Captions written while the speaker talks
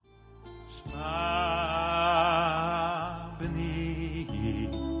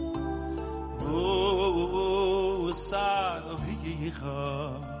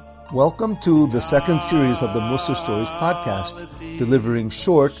Welcome to the second series of the Musar Stories podcast, delivering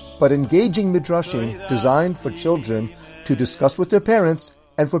short but engaging midrashim designed for children to discuss with their parents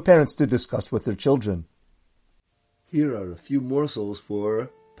and for parents to discuss with their children. Here are a few morsels for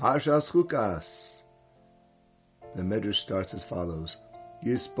Parshas Chukas. The Medrash starts as follows: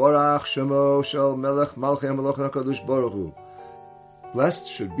 Yisborach Shemo Shel Melech Malchei HaMelech HaKadosh Baruch Hu. Blessed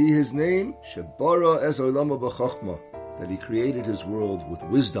should be his name, Shebara Es Olamo B'Chochma, that he created his world with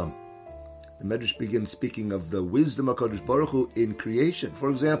wisdom. The Medrash begins speaking of the wisdom of HaKadosh Baruch Hu in creation. For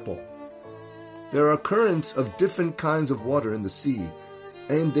example, there are currents of different kinds of water in the sea,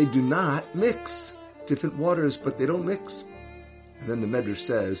 and they do not mix. Different waters, but they don't mix. And then the Medrash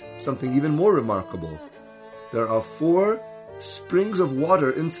says something even more remarkable. There are 4 springs of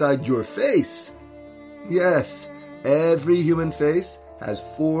water inside your face. Yes, every human face has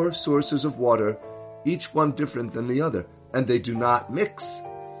 4 sources of water, each one different than the other, and they do not mix.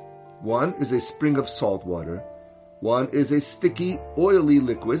 One is a spring of salt water, one is a sticky, oily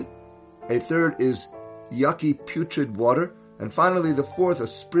liquid, a third is yucky, putrid water, and finally the fourth, a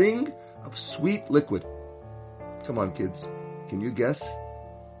spring of sweet liquid. Come on, kids. Can you guess?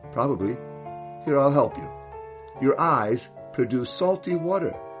 Probably. Here, I'll help you. Your eyes produce salty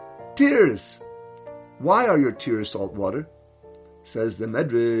water. Tears! Why are your tears salt water? Says the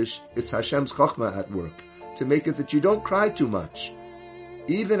Medrash, it's Hashem's Chochmah at work, to make it that you don't cry too much.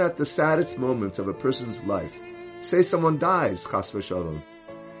 Even at the saddest moments of a person's life, say someone dies, chas v'shalom,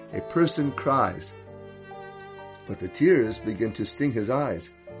 a person cries, but the tears begin to sting his eyes,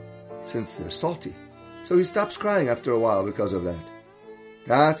 since they're salty. So he stops crying after a while because of that.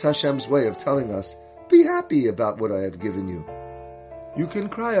 That's Hashem's way of telling us, be happy about what I have given you. You can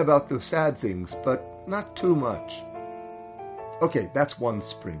cry about the sad things, but not too much. Okay, that's one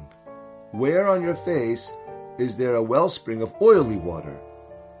spring. Where on your face is there a wellspring of oily water?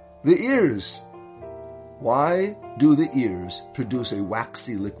 The ears. Why do the ears produce a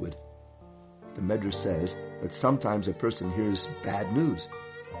waxy liquid? The Medrash says that sometimes a person hears bad news.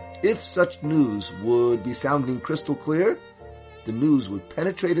 If such news would be sounding crystal clear, the news would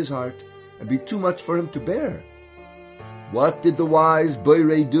penetrate his heart and be too much for him to bear. What did the wise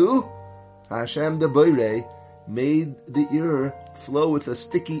Boirei do? Hashem the Boirei made the ear flow with a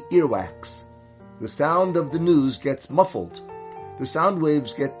sticky earwax. The sound of the news gets muffled. The sound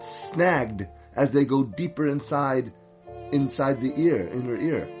waves get snagged as they go deeper inside the ear, inner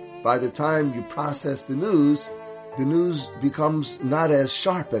ear. By the time you process the news becomes not as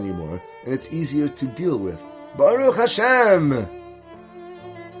sharp anymore, and it's easier to deal with. Baruch Hashem!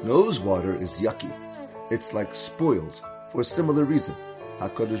 Nose water is yucky. It's like spoiled, for a similar reason.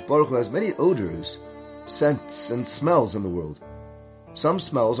 HaKadosh Baruch Hu has many odors, scents, and smells in the world. Some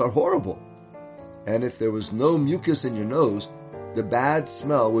smells are horrible. And if there was no mucus in your nose, the bad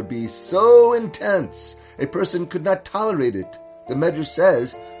smell would be so intense, a person could not tolerate it. The Medrash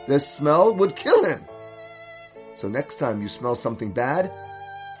says the smell would kill him. So next time you smell something bad,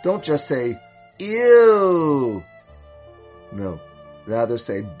 don't just say, ew. No, rather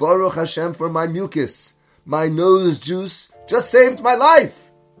say, Baruch Hashem for my mucus. My nose juice just saved my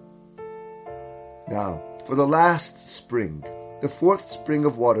life. Now, for the last spring, the 4th spring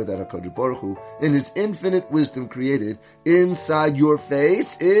of water that HaKadosh Baruch Hu, in his infinite wisdom, created inside your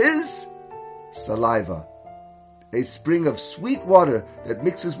face is saliva. A spring of sweet water that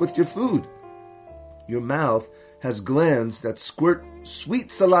mixes with your food. Your mouth has glands that squirt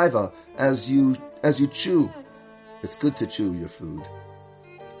sweet saliva as you chew. It's good to chew your food.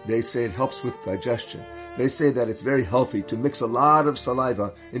 They say it helps with digestion. They say that it's very healthy to mix a lot of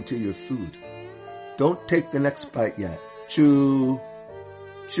saliva into your food. Don't take the next bite yet. Chew,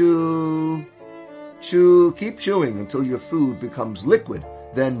 chew, chew. Keep chewing until your food becomes liquid.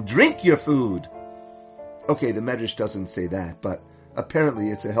 Then drink your food. Okay, the Medrash doesn't say that, but apparently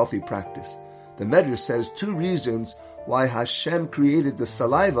it's a healthy practice. The Medrash says 2 reasons why Hashem created the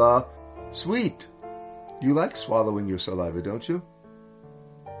saliva sweet. You like swallowing your saliva, don't you?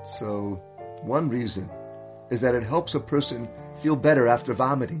 So, one reason is that it helps a person feel better after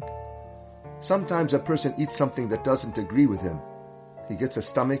vomiting. Sometimes a person eats something that doesn't agree with him. He gets a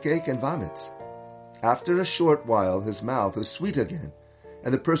stomachache and vomits. After a short while, his mouth is sweet again,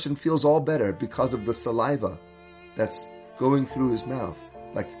 and the person feels all better because of the saliva that's going through his mouth,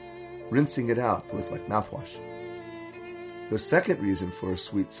 like rinsing it out with like mouthwash. The second reason for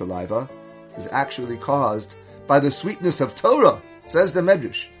sweet saliva is actually caused by the sweetness of Torah, says the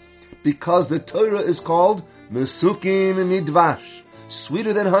Medrash, because the Torah is called Mesukim Midvash,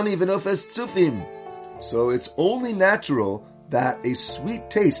 sweeter than honey v'nofes tzufim. So it's only natural that a sweet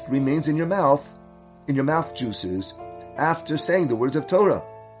taste remains in your mouth juices, after saying the words of Torah.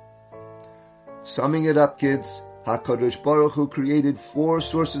 Summing it up, kids, HaKadosh Baruch Hu created 4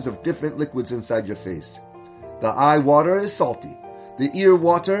 sources of different liquids inside your face. The eye water is salty, the ear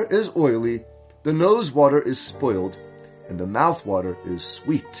water is oily, the nose water is spoiled, and the mouth water is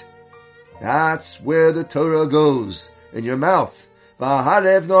sweet. That's where the Torah goes, in your mouth. Let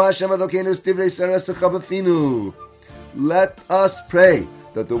us pray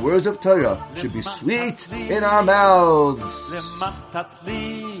that the words of Torah should be sweet in our mouths.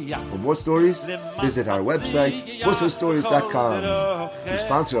 For more stories, visit our website, musarstories.com. To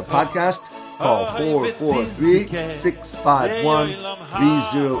sponsor a podcast, call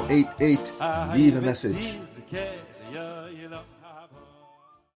 443-651-3088. Leave a message.